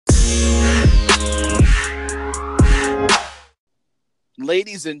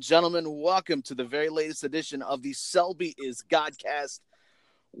Ladies and gentlemen, welcome to the very latest edition of the Selby is Godcast,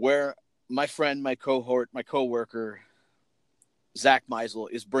 where my friend, my cohort, my coworker, Zack Meisel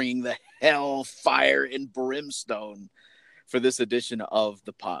is bringing the hell, fire, and brimstone for this edition of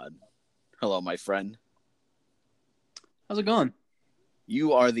the pod. Hello, my friend. How's it going?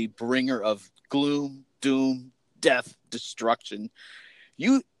 You are the bringer of gloom, doom, death, destruction.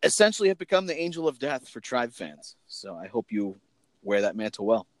 You essentially have become the angel of death for Tribe fans. So I hope you wear that mantle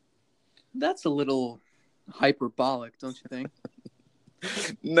well. That's a little hyperbolic, don't you think?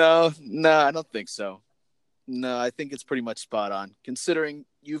 No, I don't think so. No, I think it's pretty much spot on. Considering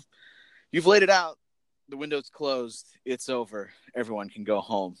you've laid it out, the window's closed, it's over. Everyone can go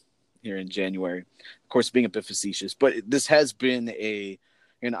home here in January. Of course, being a bit facetious, but this has been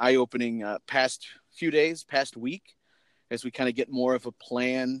an eye-opening past few days, past week, as we kind of get more of a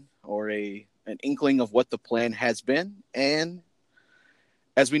plan or an inkling of what the plan has been. And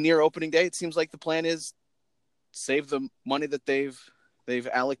as we near opening day, it seems like the plan is save the money that they've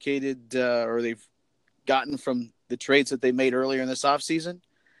allocated or they've gotten from the trades that they made earlier in this offseason,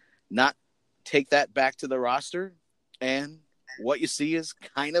 not take that back to the roster, and what you see is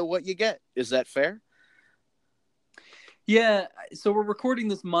kind of what you get. Is that fair? Yeah, so we're recording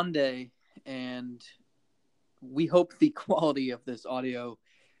this Monday, and we hope the quality of this audio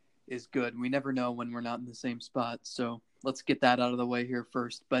is good. We never know when we're not in the same spot, so let's get that out of the way here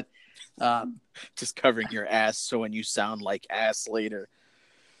first. But just covering your ass so when you sound like ass later.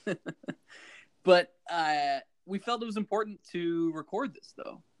 But we felt it was important to record this,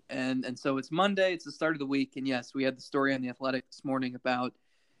 though. And so it's Monday. It's the start of the week. And, yes, we had the story on The Athletic this morning about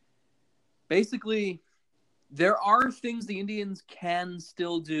basically there are things the Indians can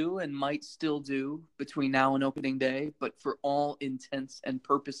still do and might still do between now and opening day. But for all intents and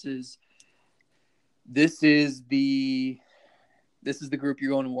purposes, this is the group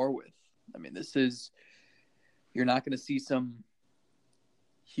you're going to war with. I mean, you're not going to see some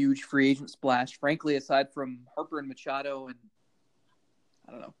huge free agent splash, frankly, aside from Harper and Machado and,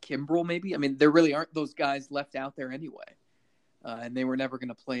 I don't know, Kimbrel maybe. I mean, there really aren't those guys left out there anyway, and they were never going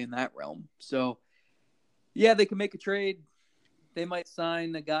to play in that realm. So, yeah, they can make a trade. They might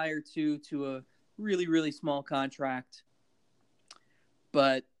sign a guy or two to a really, really small contract,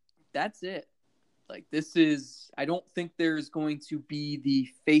 but that's it. Like, I don't think there's going to be the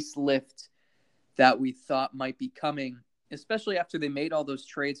facelift that we thought might be coming, especially after they made all those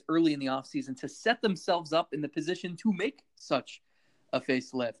trades early in the offseason to set themselves up in the position to make such a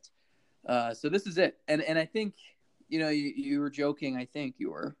facelift. So this is it. And I think, you were joking, I think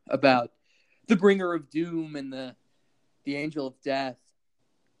you were, about the bringer of doom and the angel of death.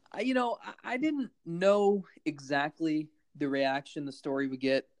 I didn't know exactly the reaction the story would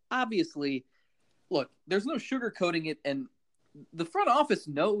get. Obviously, look, there's no sugarcoating it, and the front office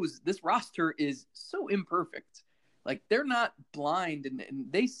knows this roster is so imperfect. Like, they're not blind, and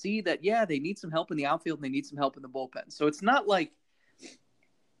they see that, yeah, they need some help in the outfield and they need some help in the bullpen. So it's not like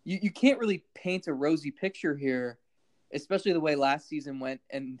you can't really paint a rosy picture here, especially the way last season went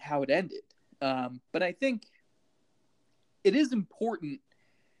and how it ended. But I think it is important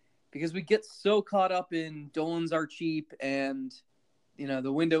because we get so caught up in Dolans are cheap and,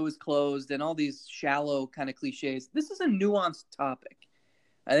 the window is closed and all these shallow kind of cliches. This is a nuanced topic.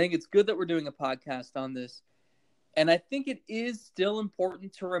 I think it's good that we're doing a podcast on this. And I think it is still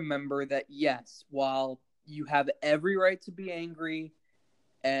important to remember that, yes, while you have every right to be angry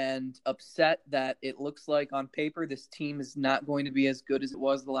and upset that it looks like on paper this team is not going to be as good as it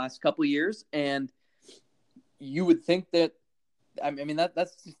was the last couple of years, and you would think that, I mean,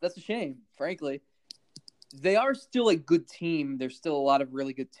 that's a shame, frankly. They are still a good team. There's still a lot of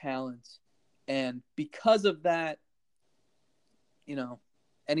really good talent. And because of that,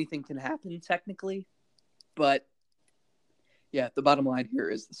 anything can happen technically. But yeah, the bottom line here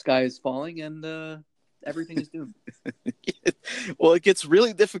is the sky is falling and everything is doomed. Well, it gets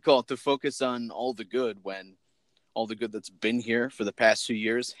really difficult to focus on all the good when all the good that's been here for the past 2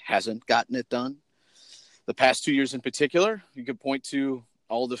 years hasn't gotten it done. The past 2 years in particular, you could point to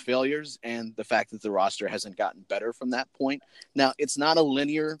all the failures and the fact that the roster hasn't gotten better from that point. Now, it's not a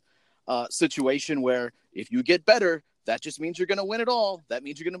linear situation where if you get better, that just means you're going to win it all. That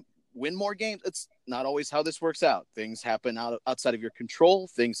means you're going to win more games. It's not always how this works out. Things happen outside of your control.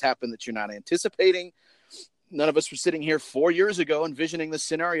 Things happen that you're not anticipating. None of us were sitting here 4 years ago envisioning the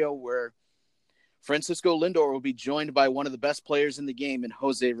scenario where Francisco Lindor will be joined by one of the best players in the game in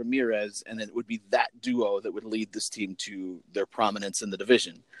Jose Ramirez, and it would be that duo that would lead this team to their prominence in the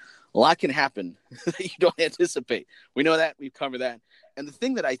division. A lot can happen that you don't anticipate. We know that. We've covered that. And the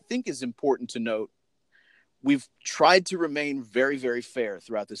thing that I think is important to note we've tried to remain very, very fair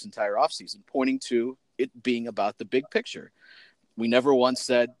throughout this entire offseason, pointing to it being about the big picture. We never once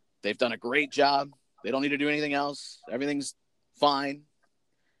said they've done a great job. They don't need to do anything else. Everything's fine.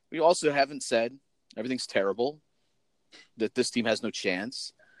 We also haven't said everything's terrible, that this team has no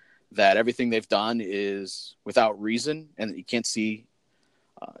chance, that everything they've done is without reason, and that you can't see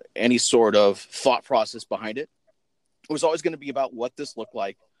any sort of thought process behind it. It was always going to be about what this looked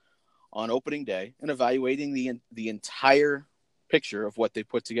like on opening day and evaluating the entire picture of what they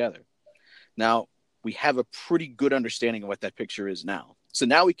put together. Now, we have a pretty good understanding of what that picture is now. So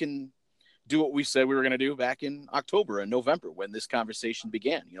now we can do what we said we were going to do back in October and November when this conversation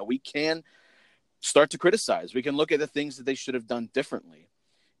began. We can start to criticize. We can look at the things that they should have done differently.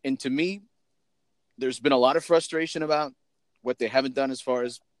 And to me, there's been a lot of frustration about what they haven't done as far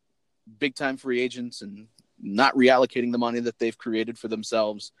as big-time free agents and not reallocating the money that they've created for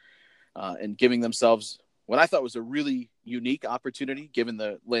themselves and giving themselves what I thought was a really unique opportunity, given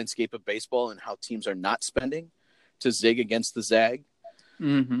the landscape of baseball and how teams are not spending, to zig against the zag.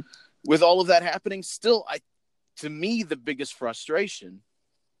 Mm-hmm. With all of that happening, still, to me, the biggest frustration,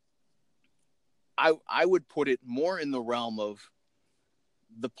 I would put it more in the realm of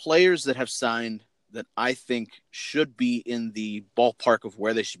the players that have signed that I think should be in the ballpark of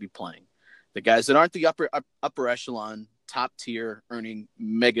where they should be playing. The guys that aren't the upper echelon, top tier, earning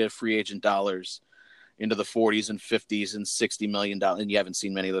mega free agent dollars into the 40s and 50s and $60 million. And you haven't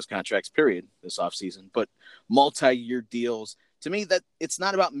seen many of those contracts, period, this offseason. But multi-year deals, to me, that it's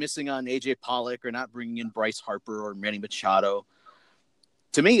not about missing on A.J. Pollock or not bringing in Bryce Harper or Manny Machado.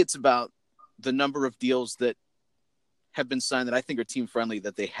 To me, it's about the number of deals that have been signed that I think are team-friendly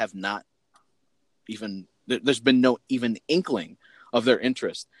that they have not even – there's been no even inkling of their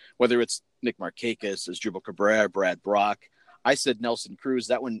interest, whether it's Nick Markakis, Asdrubal Cabrera, Brad Brock. I said Nelson Cruz.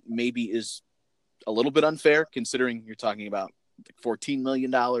 That one maybe is a little bit unfair considering you're talking about $14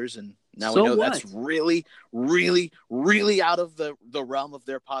 million, and now we know that's really, really, really out of the realm of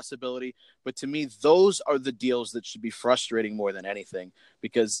their possibility. But to me, those are the deals that should be frustrating more than anything,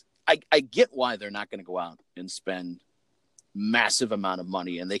 because I get why they're not going to go out and spend massive amount of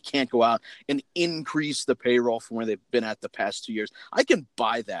money, and they can't go out and increase the payroll from where they've been at the past 2 years. I can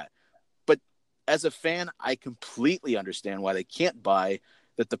buy that. But as a fan, I completely understand why they can't buy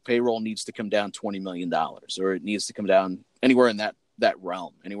that the payroll needs to come down $20 million, or it needs to come down anywhere in that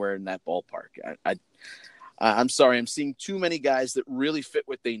realm, anywhere in that ballpark. I'm sorry. I'm seeing too many guys that really fit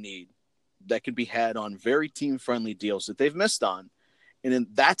what they need that could be had on very team-friendly deals that they've missed on. And then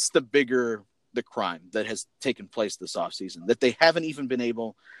that's the crime that has taken place this offseason, that they haven't even been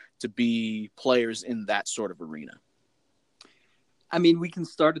able to be players in that sort of arena. I mean, we can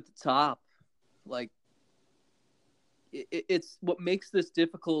start at the top. Like, it's what makes this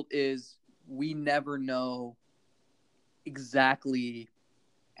difficult is we never know exactly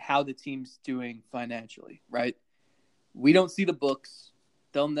how the team's doing financially, right? We don't see the books.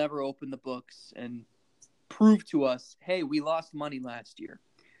 They'll never open the books and prove to us, hey, we lost money last year.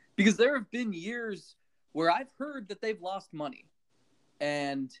 Because there have been years where I've heard that they've lost money,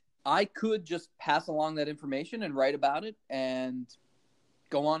 and I could just pass along that information and write about it and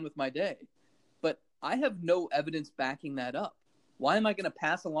go on with my day. But I have no evidence backing that up. Why am I going to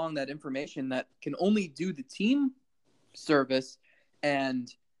pass along that information that can only do the team service,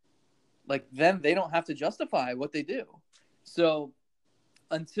 and like then they don't have to justify what they do? So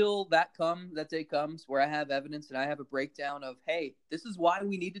until that day comes where I have evidence and I have a breakdown of, hey, this is why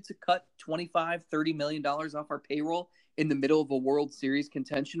we needed to cut $25-30 million off our payroll in the middle of a World Series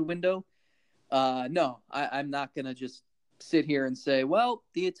contention window. No, I'm not going to just sit here and say, well,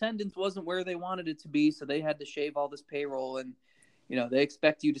 the attendance wasn't where they wanted it to be, so they had to shave all this payroll, and they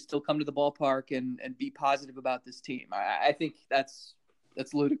expect you to still come to the ballpark and be positive about this team. I think that's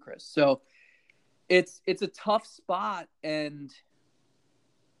ludicrous. So it's a tough spot, and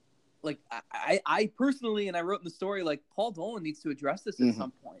like I personally, and I wrote in the story, like Paul Dolan needs to address this at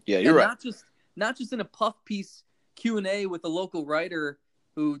some point. Yeah, you're right. Not just in a puff piece Q&A with a local writer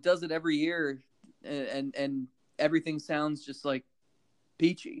who does it every year, and everything sounds just like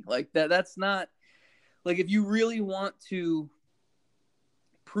peachy. Like that's not like, if you really want to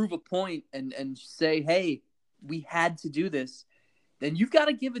prove a point and say, hey, we had to do this, then you've got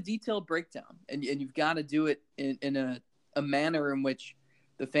to give a detailed breakdown, and you've got to do it in a manner in which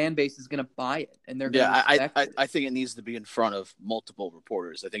the fan base is going to buy it, and they're going to respect it. I think it needs to be in front of multiple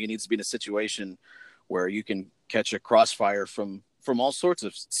reporters. I think it needs to be in a situation where you can catch a crossfire from all sorts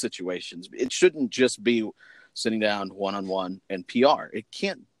of situations. It shouldn't just be sitting down one-on-one and PR. It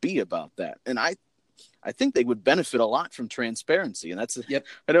can't be about that. And I think they would benefit a lot from transparency. And that's, yep.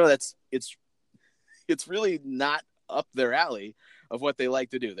 I know it's it's really not up their alley of what they like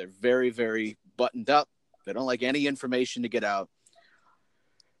to do. They're very, very buttoned up. They don't like any information to get out.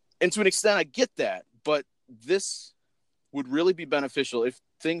 And to an extent, I get that. But this would really be beneficial if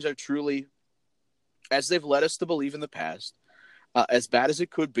things are truly, as they've led us to believe in the past, as bad as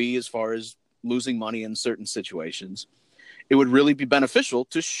it could be as far as losing money in certain situations. It would really be beneficial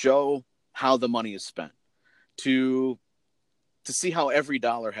to show how the money is spent, to see how every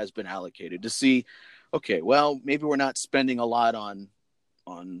dollar has been allocated, to see, okay, well, maybe we're not spending a lot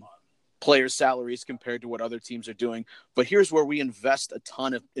on player salaries compared to what other teams are doing, but here's where we invest a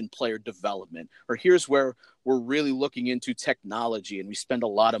ton in player development, or here's where we're really looking into technology and we spend a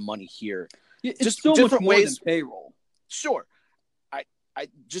lot of money here. It's just so different much more ways. Than payroll. Sure. I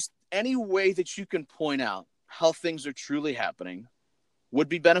just any way that you can point out how things are truly happening would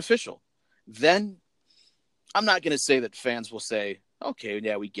be beneficial. Then I'm not going to say that fans will say, okay,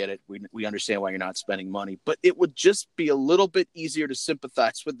 yeah, we get it. We understand why you're not spending money, but it would just be a little bit easier to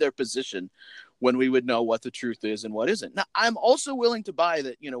sympathize with their position when we would know what the truth is and what isn't. Now, I'm also willing to buy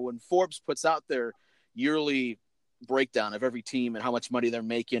that, when Forbes puts out their yearly breakdown of every team and how much money they're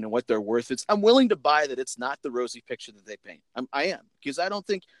making and what they're worth, I'm willing to buy that it's not the rosy picture that they paint. I am, because I don't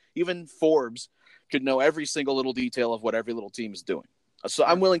think even Forbes could know every single little detail of what every little team is doing. So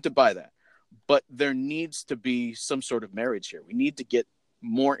I'm willing to buy that. But there needs to be some sort of marriage here. We need to get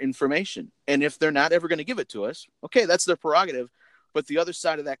more information. And if they're not ever going to give it to us, okay, that's their prerogative. But the other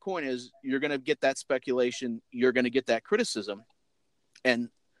side of that coin is you're going to get that speculation. You're going to get that criticism. And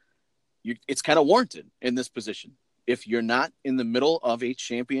it's kind of warranted in this position. If you're not in the middle of a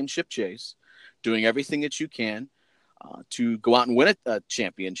championship chase, doing everything that you can to go out and win a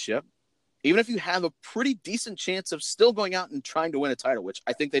championship, even if you have a pretty decent chance of still going out and trying to win a title, which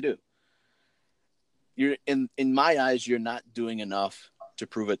I think they do, you're in my eyes, you're not doing enough to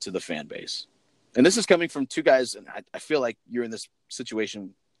prove it to the fan base. And this is coming from two guys, and I feel like you're in this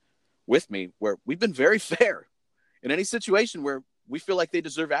situation with me, where we've been very fair in any situation where we feel like they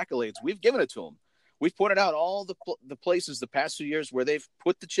deserve accolades. We've given it to them. We've pointed out all the places the past few years where they've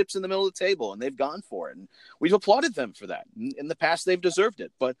put the chips in the middle of the table and they've gone for it. And we've applauded them for that. In the past, they've deserved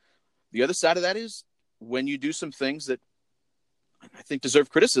it. But the other side of that is when you do some things that I think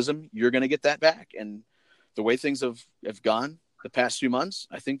deserve criticism, you're going to get that back. And the way things have gone the past few months,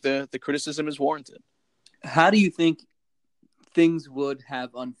 I think the criticism is warranted. How do you think things would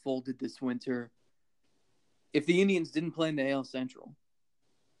have unfolded this winter if the Indians didn't play in the AL Central?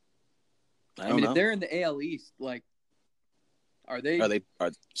 I mean, if they're in the AL East, like, are they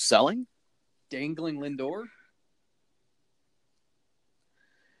selling? Dangling Lindor?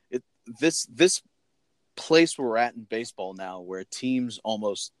 This place where we're at in baseball now, where teams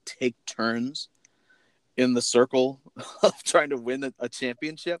almost take turns in the circle of trying to win a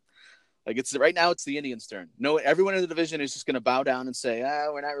championship. Like, it's right now, it's the Indians' turn. No, everyone in the division is just going to bow down and say,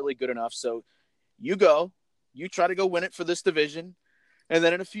 we're not really good enough. So you try to go win it for this division. And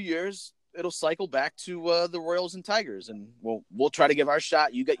then in a few years, it'll cycle back to the Royals and Tigers, and we'll try to give our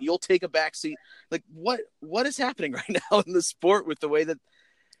shot. You'll take a backseat. Like, what is happening right now in the sport with the way that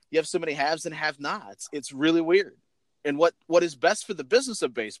you have so many haves and have-nots? It's really weird. And what is best for the business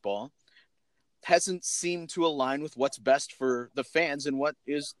of baseball hasn't seemed to align with what's best for the fans and what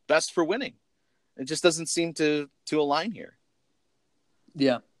is best for winning. It just doesn't seem to align here.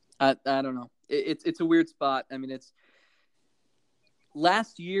 Yeah, I don't know. It's a weird spot. I mean, it's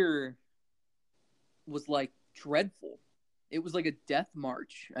last year was like dreadful. It was like a death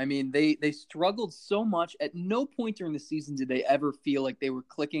march. I mean, they struggled so much. At no point during the season did they ever feel like they were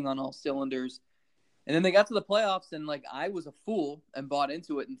clicking on all cylinders. And then they got to the playoffs, and like I was a fool and bought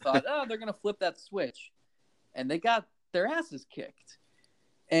into it and thought, they're going to flip that switch. And they got their asses kicked.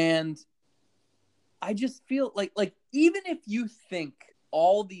 And I just feel like even if you think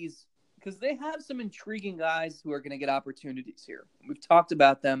all these, because they have some intriguing guys who are going to get opportunities here. We've talked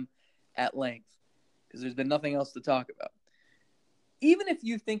about them at length because there's been nothing else to talk about. Even if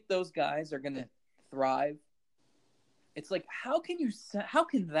you think those guys are going to thrive, it's like, how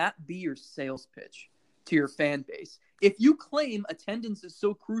can that be your sales pitch to your fan base? If you claim attendance is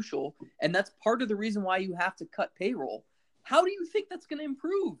so crucial and that's part of the reason why you have to cut payroll, how do you think that's going to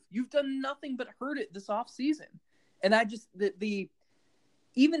improve? You've done nothing but hurt it this offseason. And I just,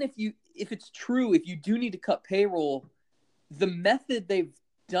 even if it's true, if you do need to cut payroll, the method they've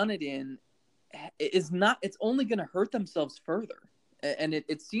done it in is not, it's only going to hurt themselves further. And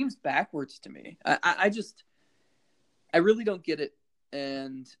it seems backwards to me. I really don't get it.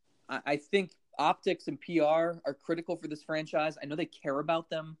 And I think optics and PR are critical for this franchise. I know they care about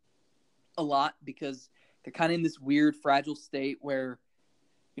them a lot because they're kind of in this weird, fragile state where,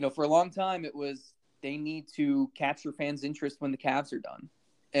 for a long time it was they need to capture fans' interest when the Cavs are done.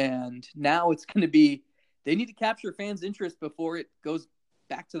 And now it's going to be they need to capture fans' interest before it goes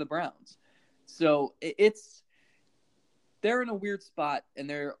back to the Browns. So they're in a weird spot, and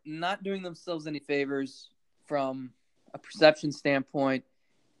they're not doing themselves any favors from a perception standpoint.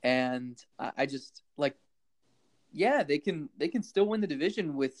 And I just they can still win the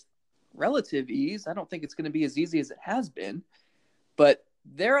division with relative ease. I don't think it's going to be as easy as it has been, but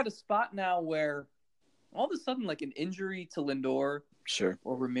they're at a spot now where all of a sudden, like an injury to Lindor, sure,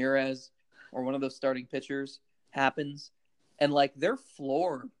 or Ramirez, or one of those starting pitchers happens, and like their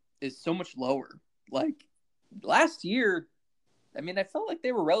floor is so much lower. Like last year, I mean, I felt like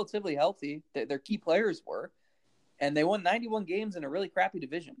they were relatively healthy. Their key players were, and they won 91 games in a really crappy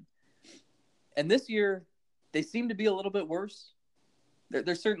division. And this year, they seem to be a little bit worse.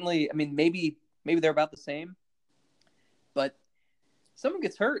 They're certainly, I mean, maybe they're about the same, but someone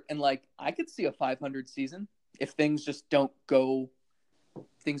gets hurt, and like I could see a 500 season if things don't go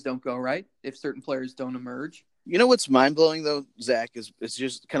right, if certain players don't emerge. You know what's mind-blowing, though, Zach, is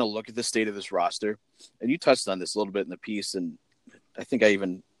just kind of look at the state of this roster. And you touched on this a little bit in the piece, and I think I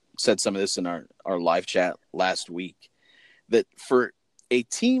even said some of this in our live chat last week, that for a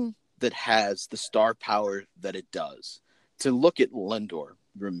team that has the star power that it does, to look at Lindor,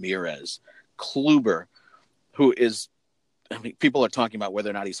 Ramirez, Kluber, who is, I mean, people are talking about whether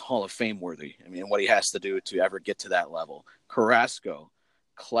or not he's Hall of Fame worthy. I mean, what he has to do to ever get to that level. Carrasco,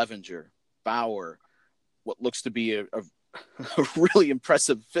 Clevenger, Bauer, what looks to be a really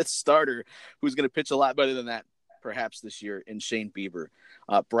impressive fifth starter who's going to pitch a lot better than that perhaps this year in Shane Bieber,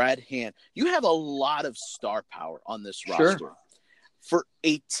 Brad Hand. You have a lot of star power on this roster. For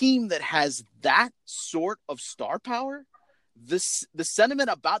a team that has that sort of star power, the sentiment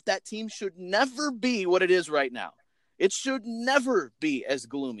about that team should never be what it is right now. It should never be as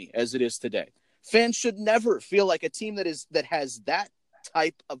gloomy as it is today. Fans should never feel like a team that has that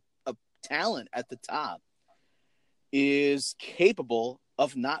type of talent at the top is capable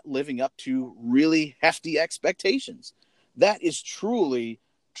of not living up to really hefty expectations. That is truly,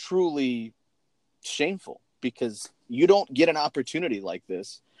 truly shameful, because you don't get an opportunity like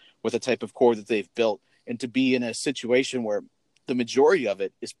this with the type of core that they've built, and to be in a situation where the majority of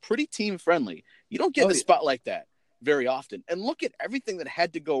it is pretty team friendly. You don't get in a spot like that very often. And look at everything that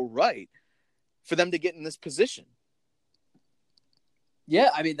had to go right for them to get in this position. Yeah,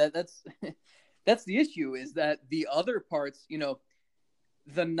 I mean that's that's the issue, is that the other parts,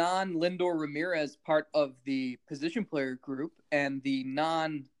 the non-Lindor Ramirez part of the position player group and the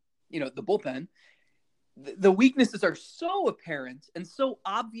the bullpen, the weaknesses are so apparent and so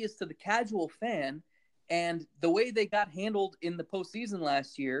obvious to the casual fan, and the way they got handled in the postseason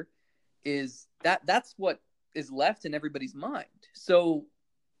last year is that's what is left in everybody's mind. So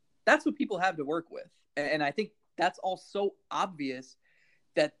that's what people have to work with. And I think that's all so obvious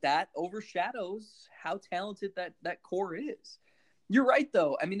that overshadows how talented that core is. You're right,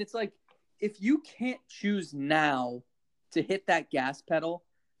 though. I mean, it's like, if you can't choose now to hit that gas pedal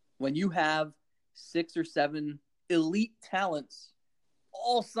when you have 6 or 7 elite talents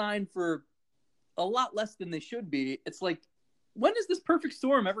all signed for a lot less than they should be, it's like, when is this perfect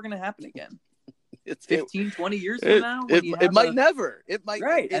storm ever going to happen again? It's 15, 20 years from now? It might never. It might.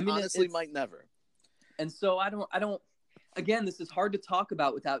 Right. It honestly might never. And so I don't, again, this is hard to talk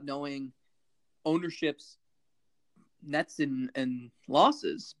about without knowing ownership's nets and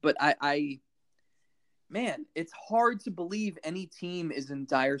losses. But man, it's hard to believe any team is in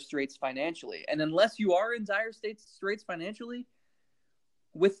dire straits financially. And unless you are in dire straits financially,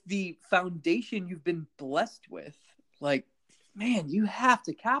 with the foundation you've been blessed with, like, man, you have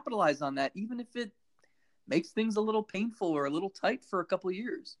to capitalize on that, even if it makes things a little painful or a little tight for a couple of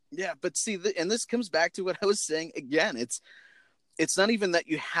years. Yeah, but see, and this comes back to what I was saying again. It's not even that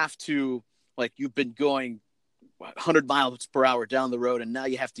you have to, like, you've been going 100 miles per hour down the road, and now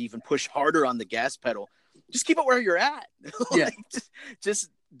you have to even push harder on the gas pedal. Just keep it where you're at. Yeah. just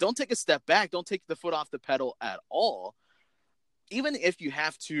don't take a step back. Don't take the foot off the pedal at all. Even if you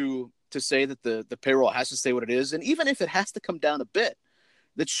have to say that the payroll has to stay what it is, and even if it has to come down a bit,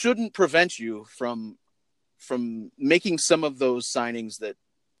 that shouldn't prevent you from making some of those signings that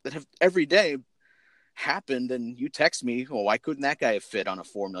have every day happened. And you text me, well, why couldn't that guy have fit on a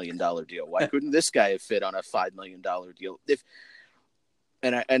 $4 million deal? Why couldn't this guy have fit on a $5 million deal?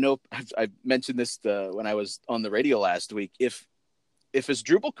 And I know I've mentioned this when I was on the radio last week. If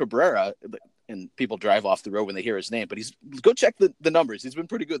Asdrubal Cabrera, and people drive off the road when they hear his name, but go check the numbers. He's been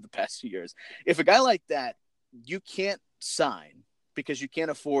pretty good the past few years. If a guy like that you can't sign because you can't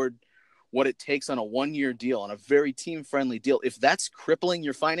afford what it takes on a 1-year deal, on a very team-friendly deal, if that's crippling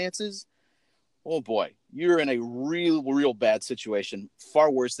your finances, oh boy, you're in a real bad situation,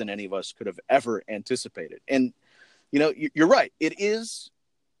 far worse than any of us could have ever anticipated. And, you're right. It is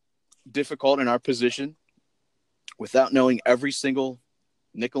difficult in our position without knowing every single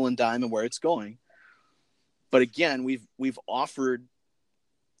nickel and dime and where it's going. But again, we've offered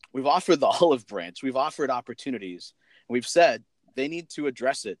the olive branch. We've offered opportunities. And we've said they need to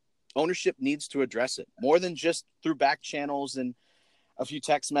address it. Ownership needs to address it more than just through back channels and a few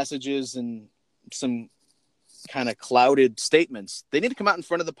text messages and some kind of clouded statements. They need to come out in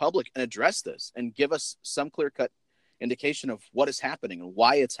front of the public and address this and give us some clear-cut indication of what is happening and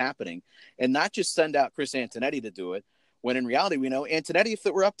why it's happening, and not just send out Chris Antonetti to do it, when in reality we know Antonetti, if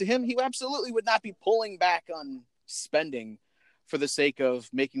it were up to him, he absolutely would not be pulling back on spending for the sake of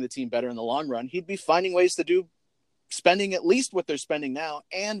making the team better in the long run. He'd be finding ways to do spending at least what they're spending now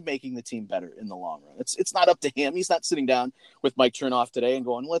and making the team better in the long run. It's not up to him. He's not sitting down with Mike Chernoff today and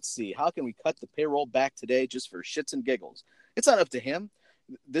going, let's see, how can we cut the payroll back today just for shits and giggles? It's not up to him.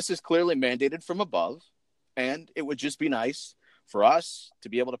 This is clearly mandated from above, and it would just be nice for us to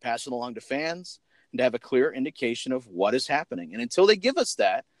be able to pass it along to fans and to have a clear indication of what is happening. And until they give us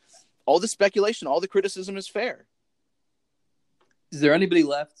that, all the speculation, all the criticism is fair. Is there anybody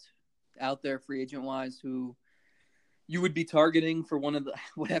left out there free agent wise who you would be targeting for one of the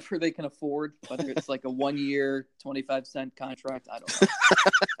whatever they can afford, whether it's like a 1 year 25-cent contract? I don't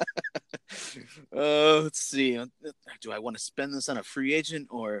know. Let's see. Do I want to spend this on a free agent,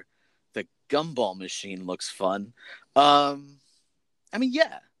 or the gumball machine looks fun? I mean,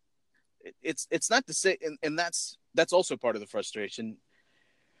 yeah, it's not to say, and that's also part of the frustration,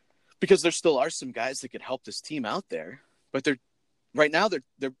 because there still are some guys that could help this team out there, but right now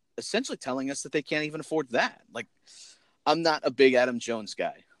they're essentially telling us that they can't even afford that. Like, I'm not a big Adam Jones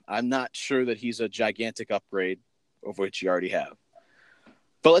guy. I'm not sure that he's a gigantic upgrade over which you already have.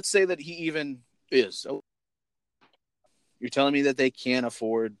 But let's say that he even is. You're telling me that they can't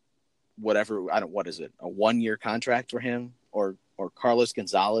afford whatever, what is it, a 1 year contract for him, or Carlos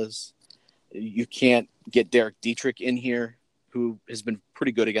Gonzalez? You can't get Derek Dietrich in here, who has been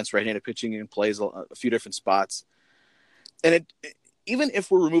pretty good against right-handed pitching and plays a few different spots. And even if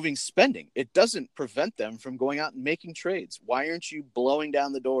we're removing spending, it doesn't prevent them from going out and making trades. Why aren't you blowing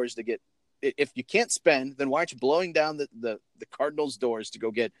down the doors to get – if you can't spend, then why aren't you blowing down the Cardinals' doors to go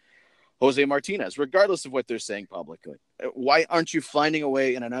get Jose Martinez, regardless of what they're saying publicly? Why aren't you finding a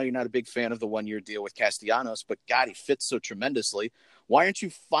way – and I know you're not a big fan of the 1 year deal with Castellanos, but God, he fits so tremendously. Why aren't you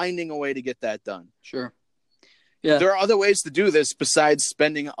finding a way to get that done? Sure. Yeah. There are other ways to do this besides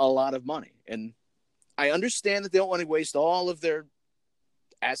spending a lot of money. And I understand that they don't want to waste all of their –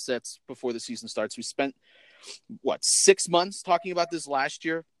 assets before the season starts. We spent 6 months talking about this last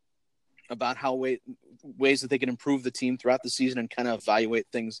year, about how ways that they can improve the team throughout the season and kind of evaluate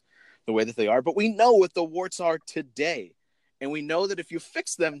things the way that they are. But we know what the warts are today, and we know that if you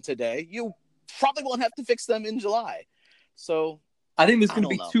fix them today, you probably won't have to fix them in July. So I think there's going to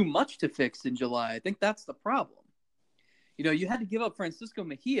be too much to fix in July. I think that's the problem. You had to give up Francisco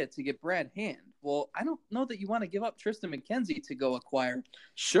Mejia to get Brad Hand. Well, I don't know that you want to give up Tristan McKenzie to go acquire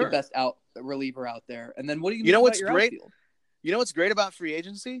the best reliever out there. And then what do you know about your outfield? You know what's great about free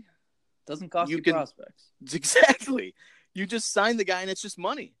agency? Doesn't cost you prospects. Exactly. You just sign the guy and it's just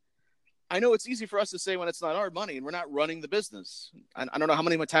money. I know it's easy for us to say when it's not our money and we're not running the business. I don't know how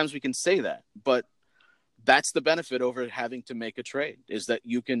many times we can say that, but that's the benefit over having to make a trade, is that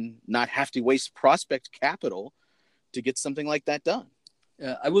you can not have to waste prospect capital to get something like that done.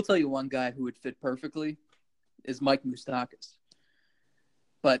 Yeah, I will tell you one guy who would fit perfectly is Mike Moustakas.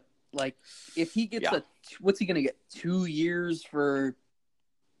 But if he gets what's he going to get? 2 years for?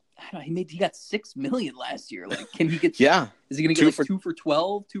 I don't know. He got $6 million last year. Can he get? Yeah. Is he going to get 2 for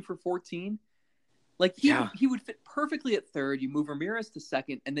 12, 2 for 14? He would fit perfectly at third. You move Ramirez to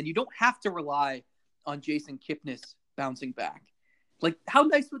second, and then you don't have to rely on Jason Kipnis bouncing back. How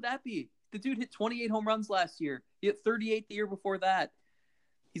nice would that be? The dude hit 28 home runs last year. He hit 38 the year before that.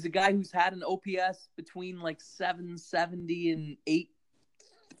 He's a guy who's had an OPS between 770 and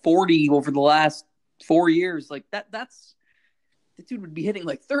 840 over the last 4 years. That's the dude would be hitting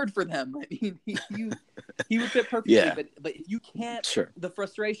third for them. I mean, he would fit perfectly. Yeah. But if you can't, the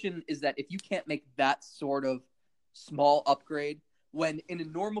frustration is that if you can't make that sort of small upgrade, when in a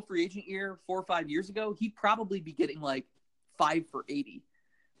normal free agent year 4 or 5 years ago, he'd probably be getting 5 for 80.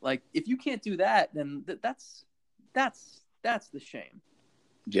 If you can't do that, then that's the shame.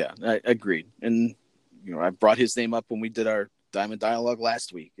 Yeah, I agreed. And, I brought his name up when we did our Diamond Dialogue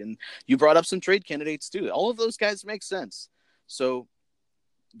last week. And you brought up some trade candidates too. All of those guys make sense. So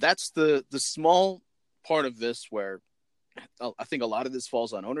that's the small part of this where I think a lot of this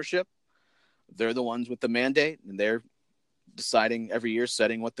falls on ownership. They're the ones with the mandate, and they're deciding every year,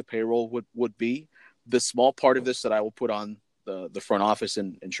 setting what the payroll would be. The small part of this that I will put on the front office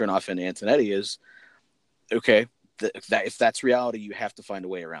and Chernoff and Antonetti is, okay, that if that's reality, you have to find a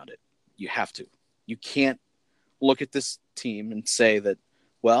way around it. You have to. You can't look at this team and say that,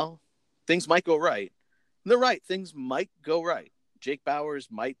 well, things might go right. They're right. Things might go right. Jake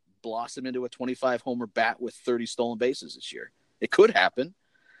Bauers might blossom into a 25 homer bat with 30 stolen bases this year. It could happen.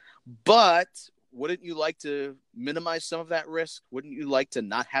 But wouldn't you like to minimize some of that risk? Wouldn't you like to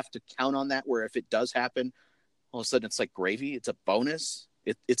not have to count on that, where if it does happen, all of a sudden it's like gravy? It's a bonus.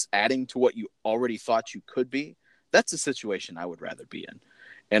 It's adding to what you already thought you could be. That's a situation I would rather be in.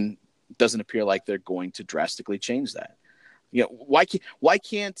 And it doesn't appear like they're going to drastically change that. You know, why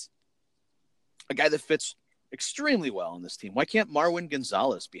can't a guy that fits extremely well in this team, why can't Marwin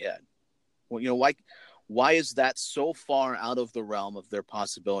Gonzalez be had? Well, you know, why is that so far out of the realm of their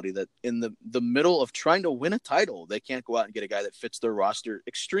possibility that in the middle of trying to win a title, they can't go out and get a guy that fits their roster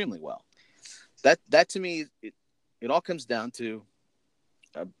extremely well? That to me, it all comes down to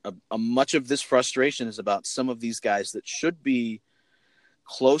a much of this frustration is about some of these guys that should be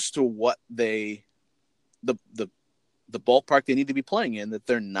close to what the ballpark they need to be playing in, that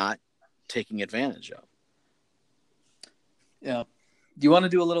they're not taking advantage of. Yeah. Do you want to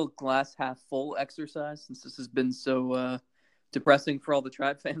do a little glass half full exercise, since this has been so depressing for all the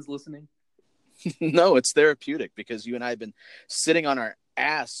Tribe fans listening? No, it's therapeutic, because you and I have been sitting on our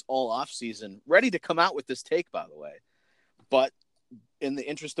ass all offseason, ready to come out with this take, by the way. But in the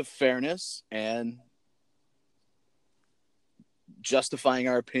interest of fairness and justifying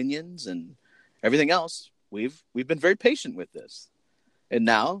our opinions and everything else, we've been very patient with this. And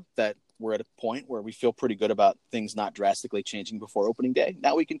now that we're at a point where we feel pretty good about things not drastically changing before opening day,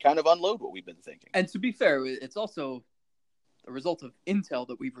 now we can kind of unload what we've been thinking. And to be fair, it's also a result of intel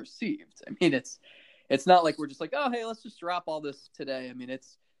that we've received. I mean, it's not like we're just like, oh, hey, let's just drop all this today. I mean,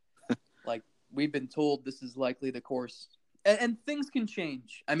 it's like we've been told this is likely the course. And things can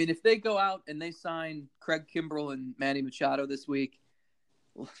change. I mean, if they go out and they sign Craig Kimbrell and Manny Machado this week,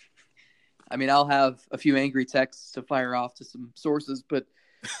 I mean, I'll have a few angry texts to fire off to some sources, but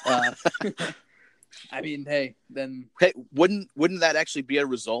I mean, hey, wouldn't that actually be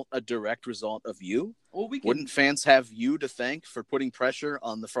a direct result of you? Well, wouldn't fans have you to thank for putting pressure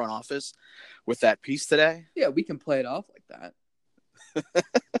on the front office with that piece today? Yeah, we can play it off like that.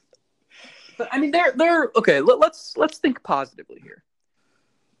 But I mean, they're okay. Let's think positively here.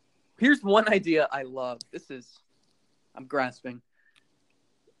 Here's one idea I love. I'm grasping.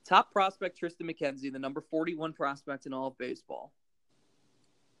 Top prospect Tristan McKenzie, the number 41 prospect in all of baseball.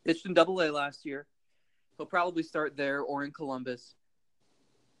 Pitched in Double-A last year. He'll probably start there or in Columbus.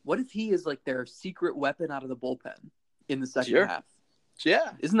 What if he is like their secret weapon out of the bullpen in the second half?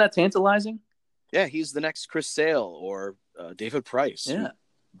 Yeah. Isn't that tantalizing? Yeah, he's the next Chris Sale or David Price. Yeah.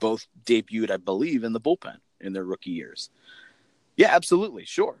 Both debuted, I believe, in the bullpen in their rookie years. Yeah, absolutely.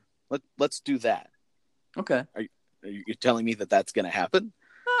 Sure. Let's do that. Okay. Are you telling me that that's going to happen?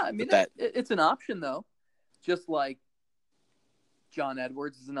 I mean, it's an option, though. Just like John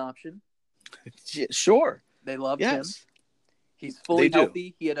Edwards is an option. Yeah, sure. They loved him. He's fully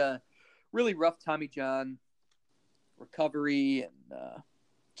healthy. He had a really rough Tommy John recovery and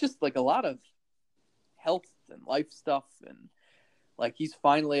just like a lot of health and life stuff. And like he's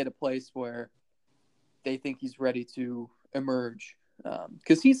finally at a place where they think he's ready to emerge.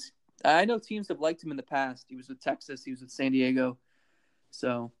 Because I know teams have liked him in the past. He was with Texas. He was with San Diego.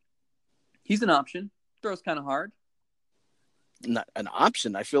 So he's an option. Throws kind of hard. Not an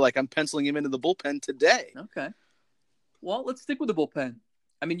option. I feel like I'm penciling him into the bullpen today. Okay. Well, let's stick with the bullpen.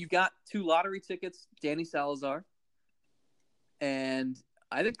 I mean, you got 2 lottery tickets, Danny Salazar. And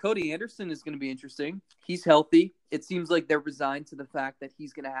I think Cody Anderson is going to be interesting. He's healthy. It seems like they're resigned to the fact that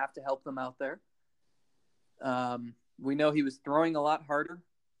he's going to have to help them out there. We know he was throwing a lot harder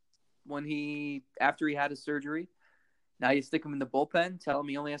after he had his surgery. Now you stick him in the bullpen, tell him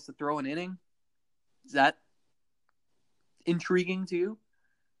he only has to throw an inning. Is that intriguing to you?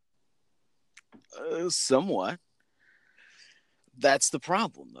 Somewhat. That's the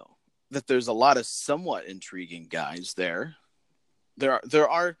problem, though, that there's a lot of somewhat intriguing guys there. There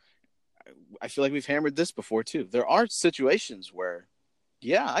are. I feel like we've hammered this before too. There are situations where,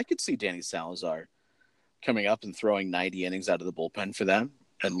 yeah, I could see Danny Salazar coming up and throwing 90 innings out of the bullpen for them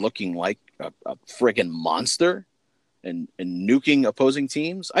and looking like a friggin' monster and nuking opposing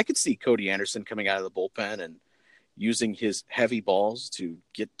teams. I could see Cody Anderson coming out of the bullpen and using his heavy balls to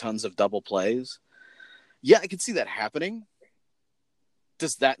get tons of double plays. Yeah, I could see that happening.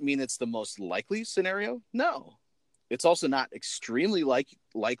 Does that mean it's the most likely scenario? No. It's also not extremely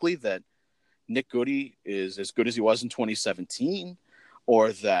likely that Nick Goody is as good as he was in 2017,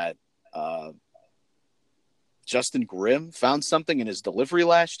 or that Justin Grimm found something in his delivery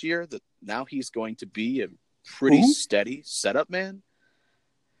last year that now he's going to be a pretty steady setup man.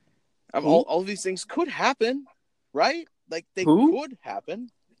 All of these things could happen, right? Like they could happen.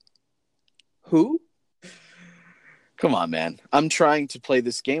 Who? Come on, man. I'm trying to play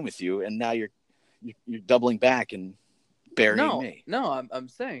this game with you, and now you're doubling back and burying me. No, I'm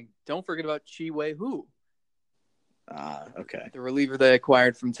saying don't forget about Chi Wei-Hu. Okay. The reliever they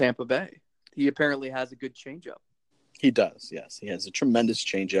acquired from Tampa Bay. He apparently has a good changeup. He does, yes. He has a tremendous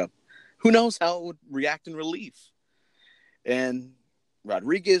changeup. Who knows how it would react in relief? And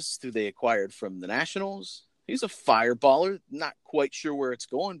Rodriguez, who they acquired from the Nationals, he's a fireballer. Not quite sure where it's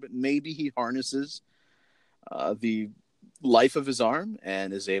going, but maybe he harnesses the life of his arm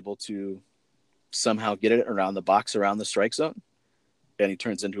and is able to somehow get it around the box, around the strike zone, and he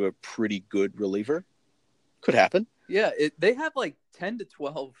turns into a pretty good reliever. Could happen. Yeah, they have like 10 to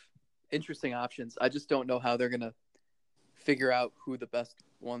 12 interesting options. I just don't know how they're going to figure out who the best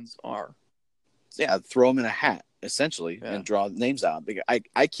ones are. Yeah, throw them in a hat, essentially, and draw names out.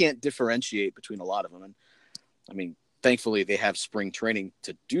 I can't differentiate between a lot of them. And I mean, thankfully, they have spring training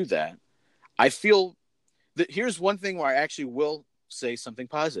to do that. I feel that here's one thing where I actually will say something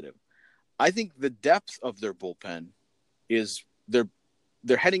positive. I think the depth of their bullpen is they're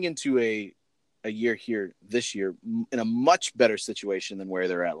heading into a year here this year in a much better situation than where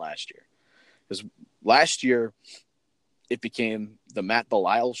they're at last year. Because last year it became the Matt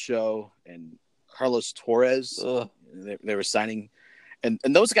Belisle show and Carlos Torres. They were signing, and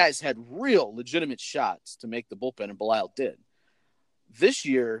those guys had real legitimate shots to make the bullpen, and Belisle did. This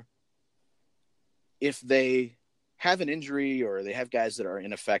year, if they have an injury or they have guys that are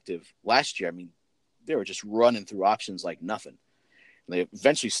ineffective, last year, I mean, they were just running through options like nothing. And they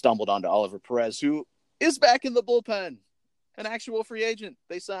eventually stumbled onto Oliver Perez, who is back in the bullpen, an actual free agent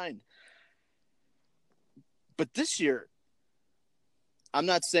they signed. But this year, I'm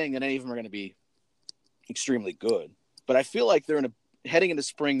not saying that any of them are going to be extremely good, but I feel like heading into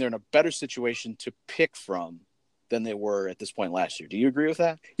spring, they're in a better situation to pick from than they were at this point last year. Do you agree with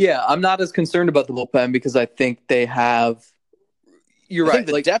that? Yeah, I'm not as concerned about the bullpen because I think they have. You're right. I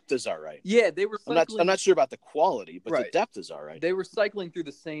think the depth is all right. Yeah, they were. I'm not sure about the quality, but the depth is all right. They were cycling through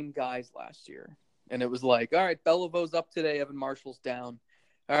the same guys last year, and it was like, all right, Belivo's up today, Evan Marshall's down.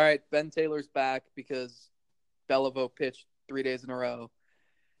 All right, Ben Taylor's back because Belivo pitched 3 days in a row,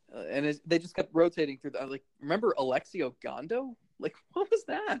 and they just kept rotating through. Remember Alexio Gondo? Like, what was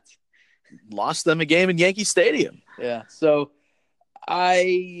that? Lost them a game in Yankee Stadium. Yeah. So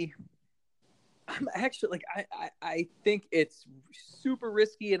I'm actually I think it's super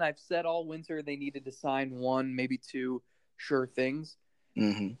risky, and I've said all winter they needed to sign one, maybe two sure things.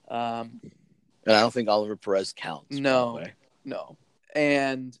 Mm-hmm. And I don't think Oliver Perez counts. No.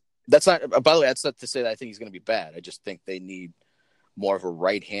 And that's not. By the way, that's not to say that I think he's going to be bad. I just think they need more of a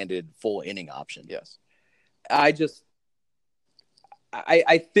right-handed full inning option. Yes. I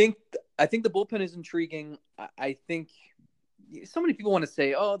think the bullpen is intriguing. I think so many people want to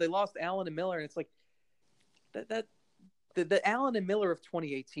say, "Oh, they lost Allen and Miller," and it's like that the Allen and Miller of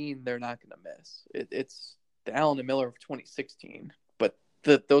 2018, they're not going to miss. It's the Allen and Miller of 2016, but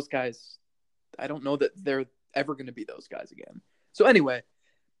those guys, I don't know that they're ever going to be those guys again. So anyway,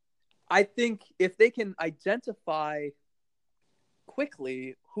 I think if they can identify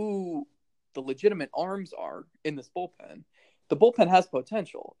quickly who the legitimate arms are in this bullpen, the bullpen has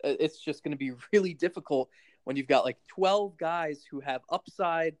potential. It's just going to be really difficult when you've got like 12 guys who have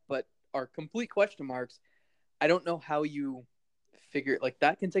upside but are complete question marks. I don't know how you figure it. Like,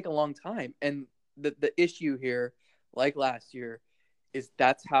 that can take a long time. And the issue here, like last year, is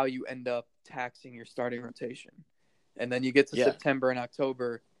that's how you end up taxing your starting rotation. And then you get to September and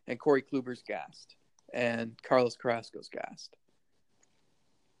October, and Corey Kluber's gassed, and Carlos Carrasco's gassed.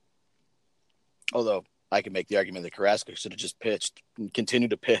 Although I can make the argument that Carrasco should have just pitched and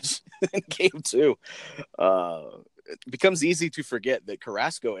continued to pitch in game 2. It becomes easy to forget that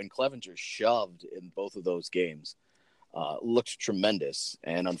Carrasco and Clevenger shoved in both of those games. Looked tremendous.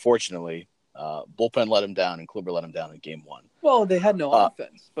 And unfortunately, bullpen let him down and Kluber let him down in game 1. Well, they had no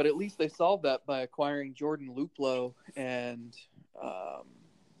offense, but at least they solved that by acquiring Jordan Luplow and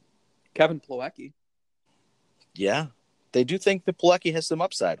Kevin Plawecki. Yeah, they do think that Plawecki has some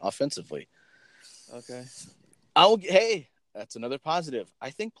upside offensively. Okay. Hey, that's another positive. I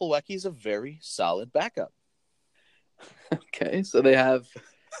think Plawecki is a very solid backup. Okay, so they have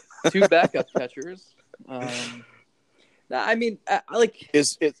 2 backup catchers. I mean,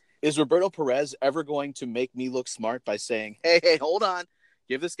 Is Roberto Perez ever going to make me look smart by saying, "Hey, hold on,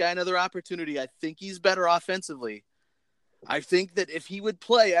 Give this guy another opportunity. I think he's better offensively. I think that if he would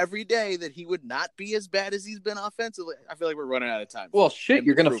play every day, that he would not be as bad as he's been offensively. I feel like we're running out of time. Well, shit,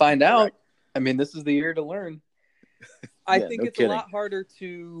 you're going to find out. I mean, this is the year to learn. I think it's a lot harder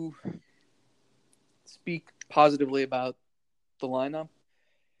to speak positively about the lineup.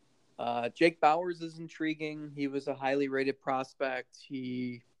 Jake Bowers is intriguing. He was a highly rated prospect.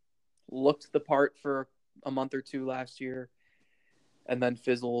 He looked the part for a month or two last year and then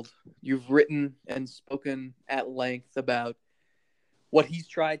fizzled. You've written and spoken at length about what he's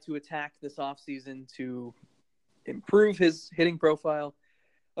tried to attack this offseason to improve his hitting profile.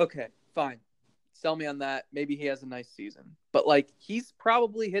 Okay, fine. Sell me on that. Maybe he has a nice season. But, like, he's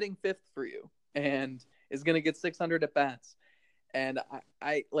probably hitting fifth for you and is going to get 600 at-bats. And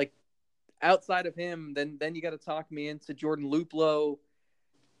I like, outside of him, then you got to talk me into Jordan Luplow.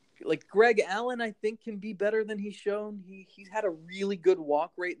 Like, Greg Allen, I think, can be better than he's shown. He's had a really good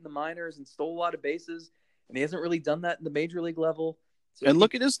walk rate in the minors and stole a lot of bases, and he hasn't really done that in the major league level. So and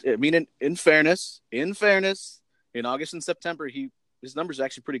look at his. I mean, in fairness, in August and September, his numbers are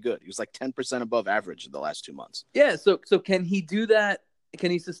actually pretty good. He was like 10% above average in the last 2 months. Yeah. So can he do that?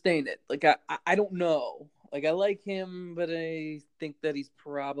 Can he sustain it? Like, I don't know. Like, I like him, but I think that he's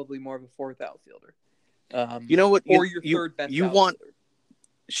probably more of a fourth outfielder. You know what? Or your third best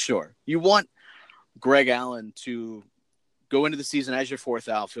outfielder. You want Greg Allen to go into the season as your fourth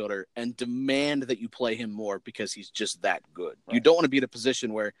outfielder and demand that you play him more because he's just that good. Right. You don't want to be in a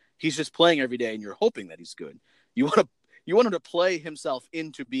position where he's just playing every day and you're hoping that he's good. You want him to play himself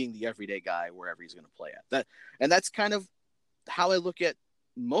into being the everyday guy wherever he's going to play at. That's kind of how I look at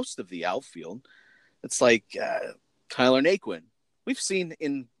most of the outfield. It's like Tyler Naquin. We've seen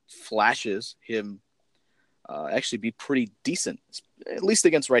in flashes him actually be pretty decent, at least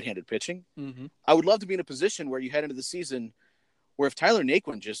against right-handed pitching. Mm-hmm. I would love to be in a position where you head into the season where if Tyler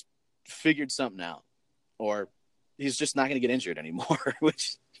Naquin just figured something out, or he's just not going to get injured anymore,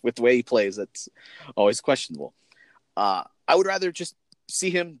 which with the way he plays, that's always questionable. I would rather just see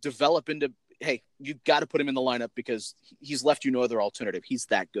him develop into, hey, you got to put him in the lineup because he's left you no other alternative. He's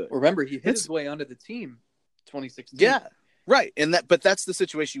that good. Remember, he hit his way onto the team 2016. Yeah, right. But that's the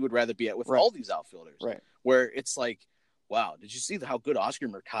situation you would rather be at with all these outfielders. Right. Where it's like, wow, did you see how good Oscar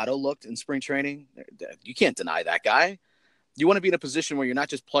Mercado looked in spring training? You can't deny that guy. You want to be in a position where you're not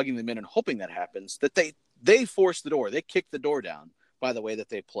just plugging them in and hoping that happens, that they force the door. They kick the door down by the way that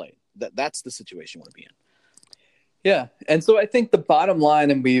they play. That's the situation you want to be in. Yeah. And so I think the bottom line,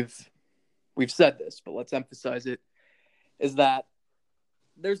 and we've said this, but let's emphasize it, is that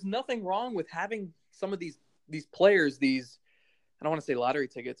there's nothing wrong with having some of these players, I don't want to say lottery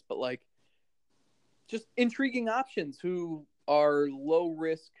tickets, but like just intriguing options who are low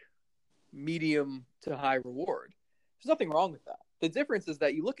risk, medium to high reward. There's nothing wrong with that. The difference is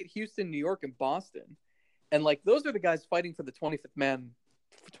that you look at Houston, New York, and Boston, and like those are the guys fighting for the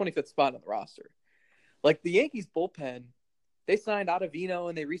 25th spot on the roster. Like the Yankees bullpen, they signed Ottavino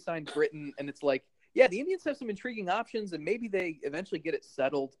and they re-signed Britton, and it's like, yeah, the Indians have some intriguing options, and maybe they eventually get it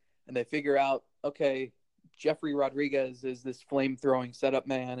settled and they figure out, okay, Jeffrey Rodriguez is this flame-throwing setup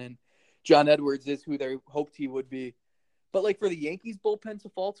man, and John Edwards is who they hoped he would be. But like for the Yankees bullpen to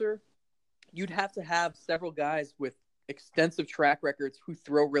falter, you'd have to have several guys with extensive track records who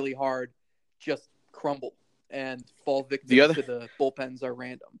throw really hard, just crumble and fall victim to the bullpens are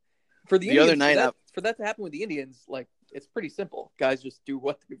random. For the Indians, for that to happen with the Indians, like it's pretty simple. Guys just do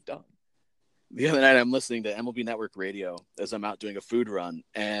what they've done. The other night I'm listening to MLB Network Radio as I'm out doing a food run,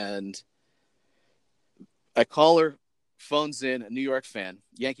 and a caller phones in, a New York fan,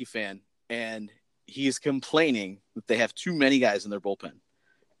 Yankee fan, and he's complaining that they have too many guys in their bullpen.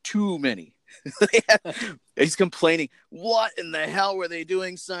 Too many. He's complaining, what in the hell were they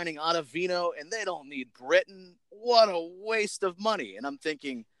doing signing Ottavino, and they don't need Britton? What a waste of money. And I'm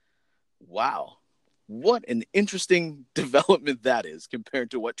thinking, wow, what an interesting development that is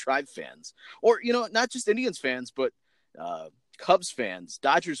compared to what Tribe fans, or, not just Indians fans, but Cubs fans,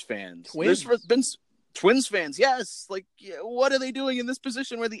 Dodgers fans. Twins. There's been Twins fans, yes. Like, what are they doing in this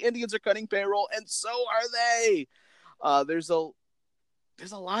position where the Indians are cutting payroll, and so are they? There's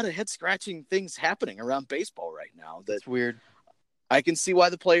a lot of head-scratching things happening around baseball right now. That's weird. I can see why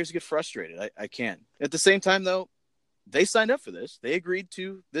the players get frustrated. I can. At the same time, though, they signed up for this. They agreed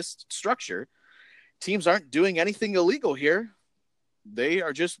to this structure. Teams aren't doing anything illegal here. They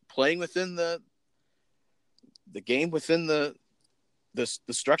are just playing within the game, within the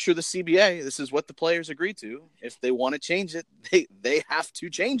structure of the CBA. This is what the players agreed to. If they want to change it, they have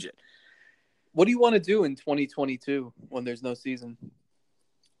to change it. What do you want to do in 2022 when there's no season?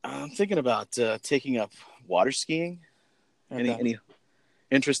 I'm thinking about taking up water skiing. Okay.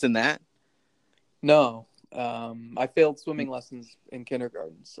 interest in that? No. I failed swimming lessons in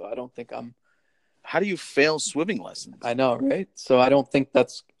kindergarten, so I don't think I'm. How do you fail swimming lessons? I know, right? So I don't think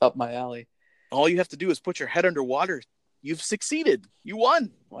that's up my alley. All you have to do is put your head underwater. You've succeeded. You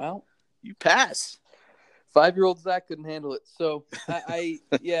won. Well, you pass. 5-year-old Zach couldn't handle it. So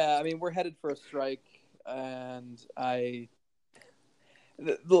yeah, I mean, we're headed for a strike, and I'm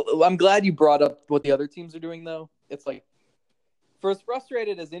glad you brought up what the other teams are doing, though. It's like, for as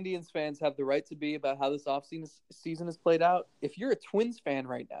frustrated as Indians fans have the right to be about how this offseason has played out, if you're a Twins fan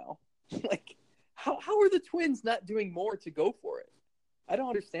right now, like, how are the Twins not doing more to go for it? I don't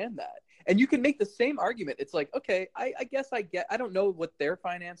understand that. And you can make the same argument. It's like, okay, I guess I don't know what their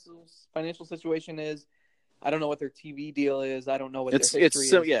financial situation is. I don't know what their TV deal is. I don't know what their history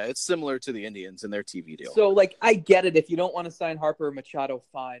is. Yeah, it's similar to the Indians and their TV deal. So, like, I get it. If you don't want to sign Harper or Machado,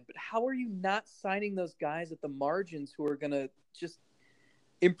 fine. But how are you not signing those guys at the margins who are going to just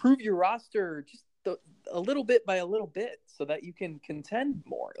improve your roster just a little bit by a little bit so that you can contend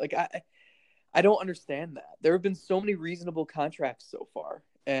more? Like, I don't understand that. There have been so many reasonable contracts so far.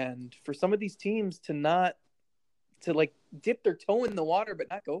 And for some of these teams to dip their toe in the water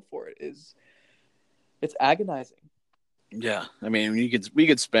but not go for it it's agonizing. Yeah, I mean, we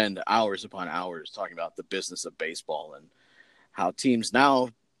could spend hours upon hours talking about the business of baseball and how teams now,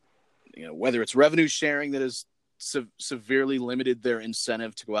 whether it's revenue sharing that has severely limited their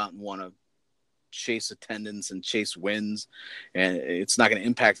incentive to go out and want to chase attendance and chase wins, and it's not going to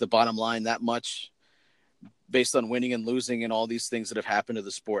impact the bottom line that much based on winning and losing and all these things that have happened to the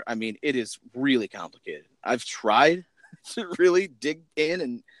sport. I mean, it is really complicated. I've tried to really dig in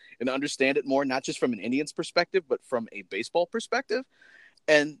and understand it more, not just from an Indians perspective, but from a baseball perspective.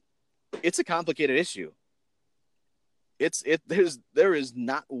 And it's a complicated issue. There is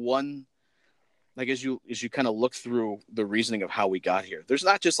not one, like, as you kind of look through the reasoning of how we got here, there's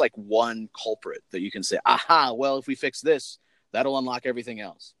not just like one culprit that you can say, aha, well, if we fix this, that'll unlock everything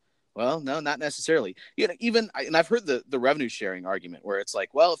else. Well, no, not necessarily. And I've heard the revenue sharing argument where it's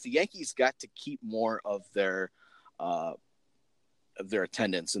like, well, if the Yankees got to keep more of their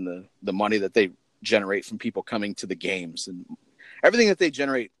attendance and the money that they generate from people coming to the games and everything that they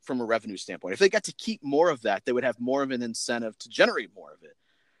generate from a revenue standpoint, if they got to keep more of that, they would have more of an incentive to generate more of it.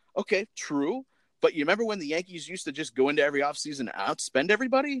 Okay, true. But you remember when the Yankees used to just go into every offseason and outspend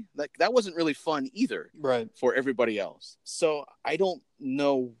everybody? Like, that wasn't really fun either, right, for everybody else. So I don't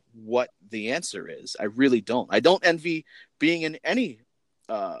know what the answer is. I really don't. I don't envy being in any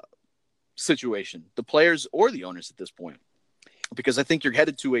situation, the players or the owners at this point, because I think you're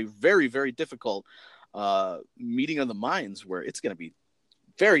headed to a very, very difficult meeting of the minds where it's going to be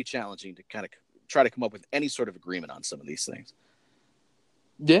very challenging to kind of try to come up with any sort of agreement on some of these things.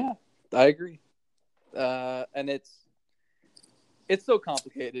 Yeah, I agree. And it's so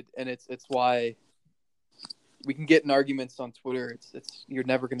complicated, and it's why we can get in arguments on Twitter. It's you're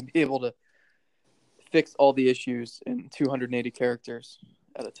never going to be able to fix all the issues in 280 characters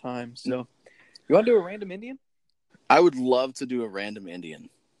at a time. So, you want to do a random Indian? I would love to do a random Indian.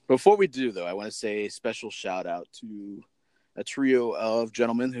 Before we do, though, I want to say a special shout out to a trio of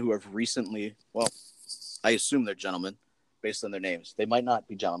gentlemen who have recently, well, I assume they're gentlemen based on their names. They might not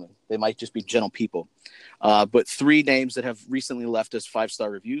be gentlemen. They might just be gentle people. But 3 names that have recently left us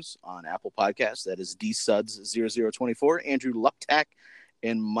 5-star reviews on Apple Podcasts. That is DSuds0024, Andrew Luptak,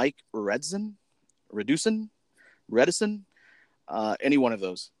 and Mike Redison. Any one of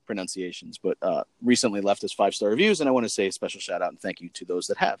those pronunciations, but recently left us 5-star reviews, and I want to say a special shout out and thank you to those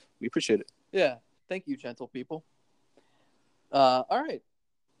that have. We appreciate it. Yeah, thank you, gentle people. All right,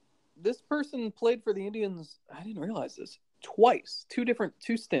 this person played for the Indians. I didn't realize this. Twice,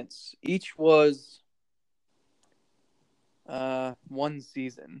 2 stints. Each was 1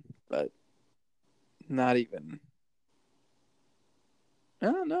 season, but not even. I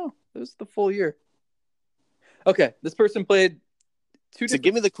don't know. It was the full year. Okay, this person played 2 So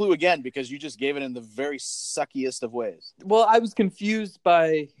give me the clue again, because you just gave it in the very suckiest of ways. Well, I was confused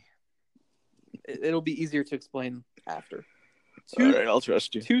by... It'll be easier to explain after. All right, I'll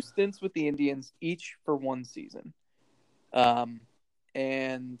trust you. 2 stints with the Indians, each for 1 season.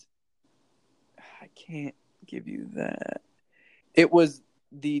 And I can't give you that. It was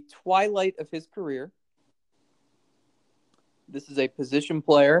the twilight of his career. This is a position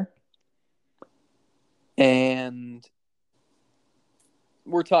player. And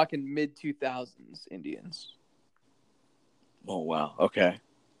we're talking mid-2000s Indians. Oh, wow. Okay.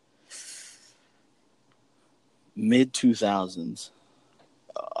 Mid-2000s.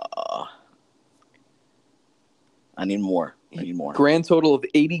 I need more. Grand total of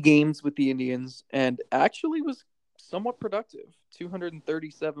 80 games with the Indians, and actually was somewhat productive.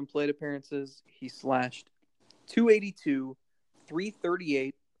 237 plate appearances. He slashed 282,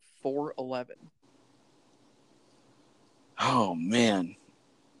 338, 411. Oh, man.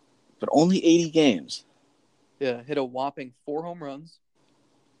 But only 80 games. Yeah, hit a whopping 4 home runs.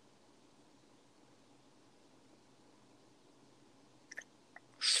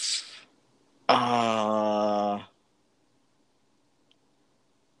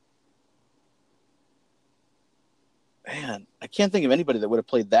 Man, I can't think of anybody that would have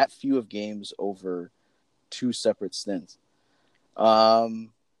played that few of games over 2 separate stints.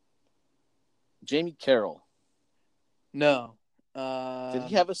 Jamie Carroll. No. Did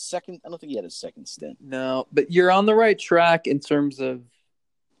he have a second? I don't think he had a second stint. No, but you're on the right track in terms of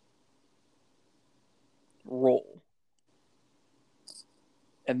role.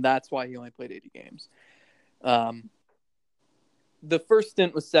 And that's why he only played 80 games. The first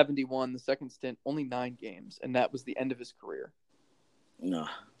stint was 71. The second stint, only 9 games. And that was the end of his career. No.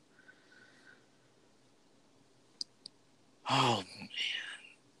 Oh, man.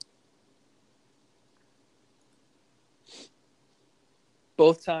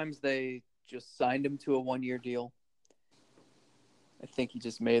 Both times they just signed him to a 1-year deal. I think he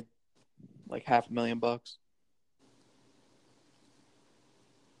just made like $500,000.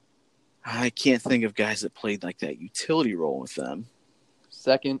 I can't think of guys that played like that utility role with them.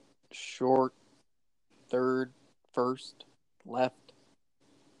 Second, short, third, first, left.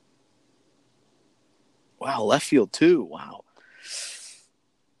 Wow, left field too. Wow.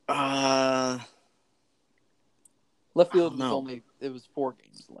 Left field was 4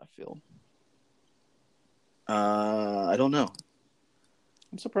 games in left field. I don't know.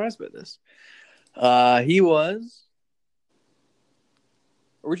 I'm surprised by this. He was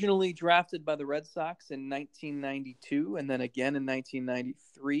originally drafted by the Red Sox in 1992 and then again in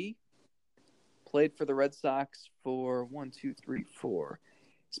 1993. Played for the Red Sox for 4.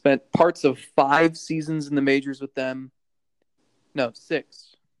 Spent parts of 5 seasons in the majors with them. No,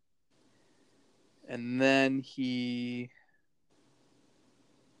 6. And then he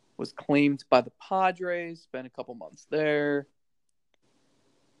was claimed by the Padres, spent a couple months there.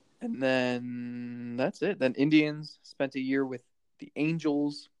 And then that's it. Then Indians, spent a year with the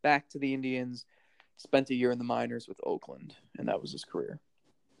Angels, back to the Indians, spent a year in the minors with Oakland, and that was his career.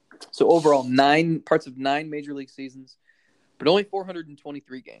 So overall, 9 major league seasons, but only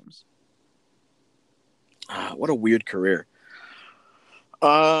 423 games. What a weird career.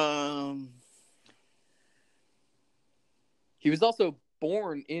 He was also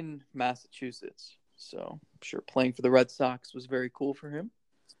born in Massachusetts, so I'm sure playing for the Red Sox was very cool for him.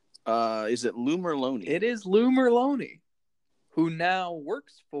 Is it Lou Merlone? It is Lou Merlone, who now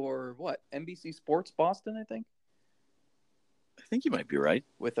works for, NBC Sports Boston, I think? I think you might be right.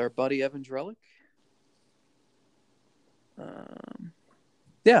 With our buddy Evan Drellick.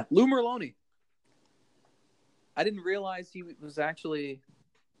 Yeah, Lou Merlone. I didn't realize he was actually,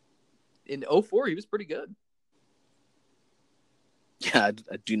 in 2004, he was pretty good. Yeah,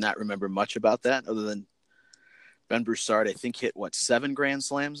 I do not remember much about that other than Ben Broussard, I think, hit, 7 grand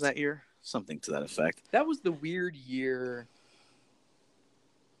slams that year? Something to that effect. That was the weird year.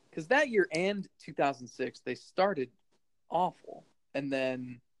 Because that year and 2006, they started awful. And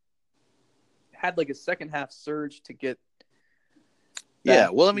then had like a second half surge to get. Yeah,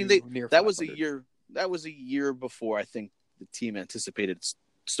 well, I mean, that was a year before I think the team anticipated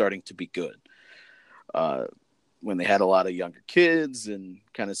starting to be good. When they had a lot of younger kids and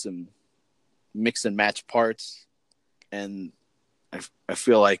kind of some mix and match parts. And I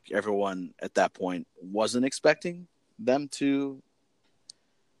feel like everyone at that point wasn't expecting them to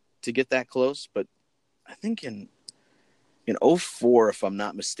get that close. But I think in 2004, if I'm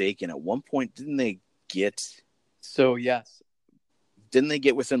not mistaken, at one point, didn't they get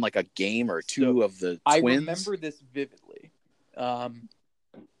within like a game or two of the Twins? I remember this vividly.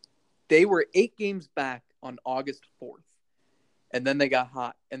 They were 8 games back on August 4th. And then they got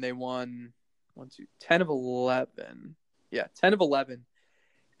hot and they won 10 of 11. Yeah, 10 of 11.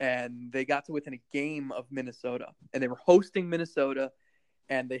 And they got to within a game of Minnesota. And they were hosting Minnesota.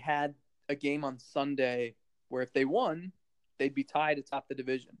 And they had a game on Sunday where if they won, they'd be tied atop the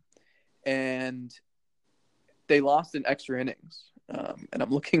division. And they lost in extra innings. And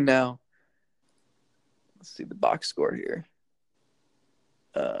I'm looking now. Let's see the box score here.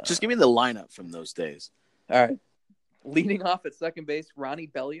 Just give me the lineup from those days. All right. Leading off at second base, Ronnie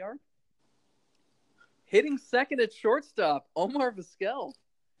Belliard. Hitting second at shortstop, Omar Vizquel.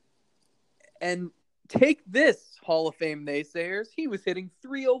 And take this, Hall of Fame naysayers. He was hitting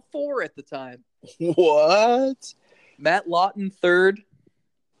 .304 at the time. What? Matt Lawton third.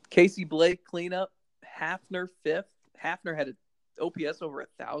 Casey Blake cleanup. Hafner fifth. Hafner had an OPS over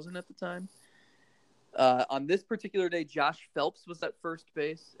 1,000 at the time. On this particular day, Josh Phelps was at first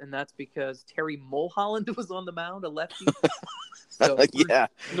base, and that's because Terry Mulholland was on the mound, a lefty. So yeah.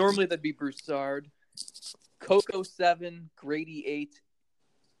 Normally that'd be Broussard. Coco 7, Grady 8.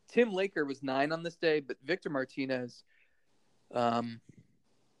 Tim Laker was 9 on this day, but Victor Martinez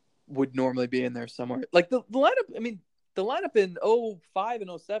would normally be in there somewhere. Like the lineup, I mean, the lineup in 05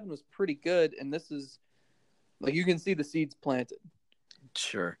 and 07 was pretty good, and this is like you can see the seeds planted.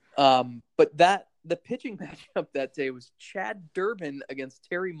 Sure. But the pitching matchup that day was Chad Durbin against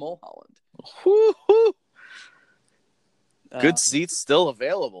Terry Mulholland. Woo-hoo. Good seats still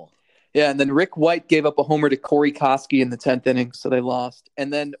available. Yeah, and then Rick White gave up a homer to Corey Koski in the 10th inning, so they lost.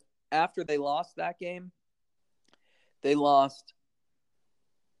 And then after they lost that game, they lost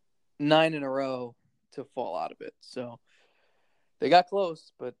 9 in a row to fall out of it. So they got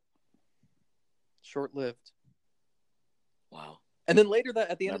close, but short-lived. Wow. And then later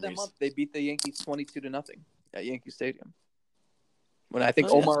at the end of that month, they beat the Yankees 22-0 at Yankee Stadium. When I think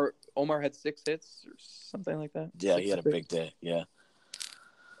Omar had 6 hits or something like that. Yeah, he had a big day. Yeah.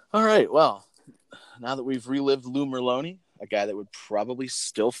 All right. Well, now that we've relived Lou Merloni, a guy that would probably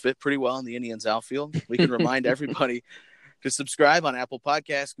still fit pretty well in the Indians outfield, we can remind everybody to subscribe on Apple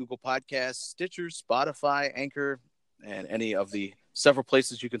Podcasts, Google Podcasts, Stitcher, Spotify, Anchor, and any of the several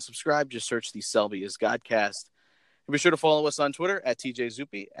places you can subscribe. Just search the Selby is Godcast. And be sure to follow us on Twitter at TJ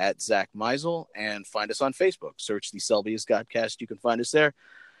Zuppe, at Zack Meisel, and find us on Facebook. Search the Selby is Godcast. You can find us there.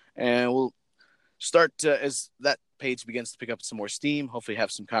 And we'll start as that page begins to pick up some more steam, hopefully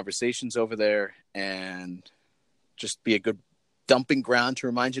have some conversations over there, and just be a good dumping ground to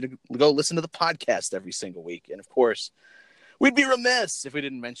remind you to go listen to the podcast every single week. And, of course, we'd be remiss if we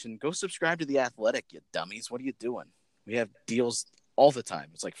didn't mention go subscribe to The Athletic, you dummies. What are you doing? We have deals all the time.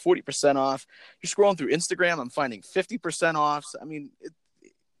 It's like 40% off. You're scrolling through Instagram, I'm finding 50% off. I mean,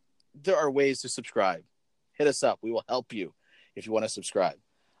 there are ways to subscribe. Hit us up. We will help you if you want to subscribe.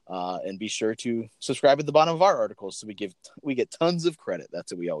 And be sure to subscribe at the bottom of our articles so we get tons of credit.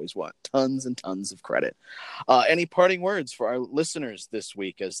 That's what we always want. Tons and tons of credit. Any parting words for our listeners this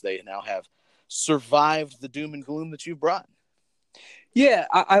week as they now have survived the doom and gloom that you've brought? Yeah,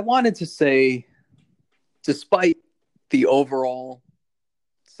 I wanted to say, despite the overall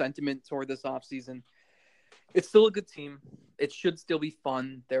sentiment toward this offseason, it's still a good team. It should still be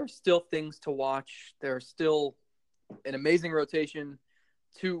fun. There are still things to watch. There's still an amazing rotation.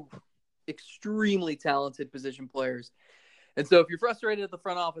 2 extremely talented position players. And so if you're frustrated at the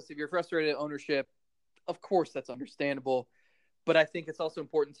front office, if you're frustrated at ownership, of course that's understandable. But I think it's also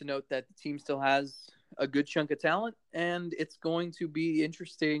important to note that the team still has a good chunk of talent, and it's going to be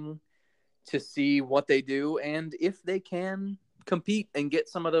interesting to see what they do and if they can compete and get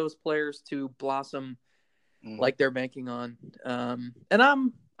some of those players to blossom like they're banking on. And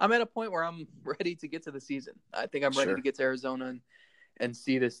I'm at a point where I'm ready to get to the season. I think I'm ready to get to Arizona and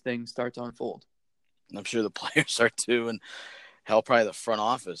see this thing start to unfold. I'm sure the players are too, and hell, probably the front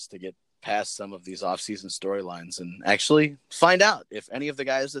office to get past some of these off-season storylines and actually find out if any of the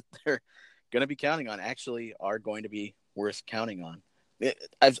guys that they're going to be counting on actually are going to be worth counting on.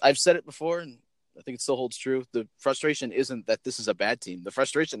 I've said it before, and I think it still holds true. The frustration isn't that this is a bad team. The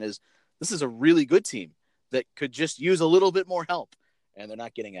frustration is this is a really good team that could just use a little bit more help, and they're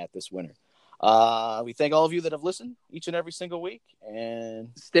not getting at this winter. We thank all of you that have listened each and every single week, and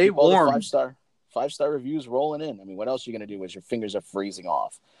stay warm. 5-star reviews rolling in. I mean, what else are you going to do as your fingers are freezing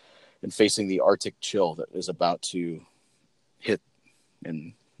off and facing the Arctic chill that is about to hit?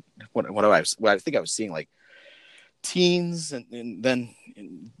 And what I think I was seeing like teens, and then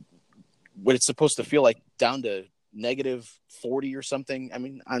what it's supposed to feel like down to -40 or something. I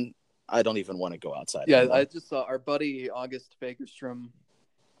mean, I don't even want to go outside. Yeah, anymore. I just saw our buddy August Fagerstrom,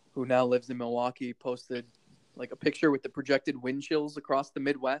 who now lives in Milwaukee, posted like a picture with the projected wind chills across the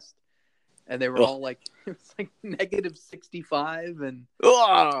Midwest. And they were all like, it was like -65. And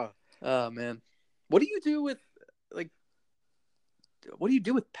oh man, what do you do with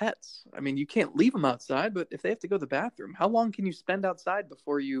pets? I mean, you can't leave them outside, but if they have to go to the bathroom, how long can you spend outside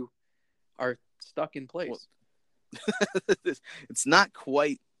before you are stuck in place? Well, it's not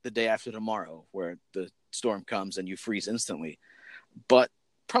quite the day after tomorrow where the storm comes and you freeze instantly, but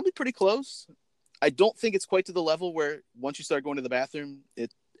probably pretty close. I don't think it's quite to the level where once you start going to the bathroom,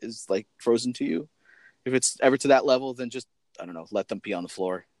 it is like frozen to you. If it's ever to that level, then just, I don't know, let them pee on the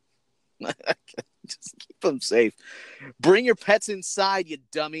floor. Just keep them safe. Bring your pets inside, you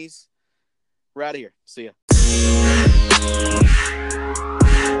dummies. We're out of here. See ya.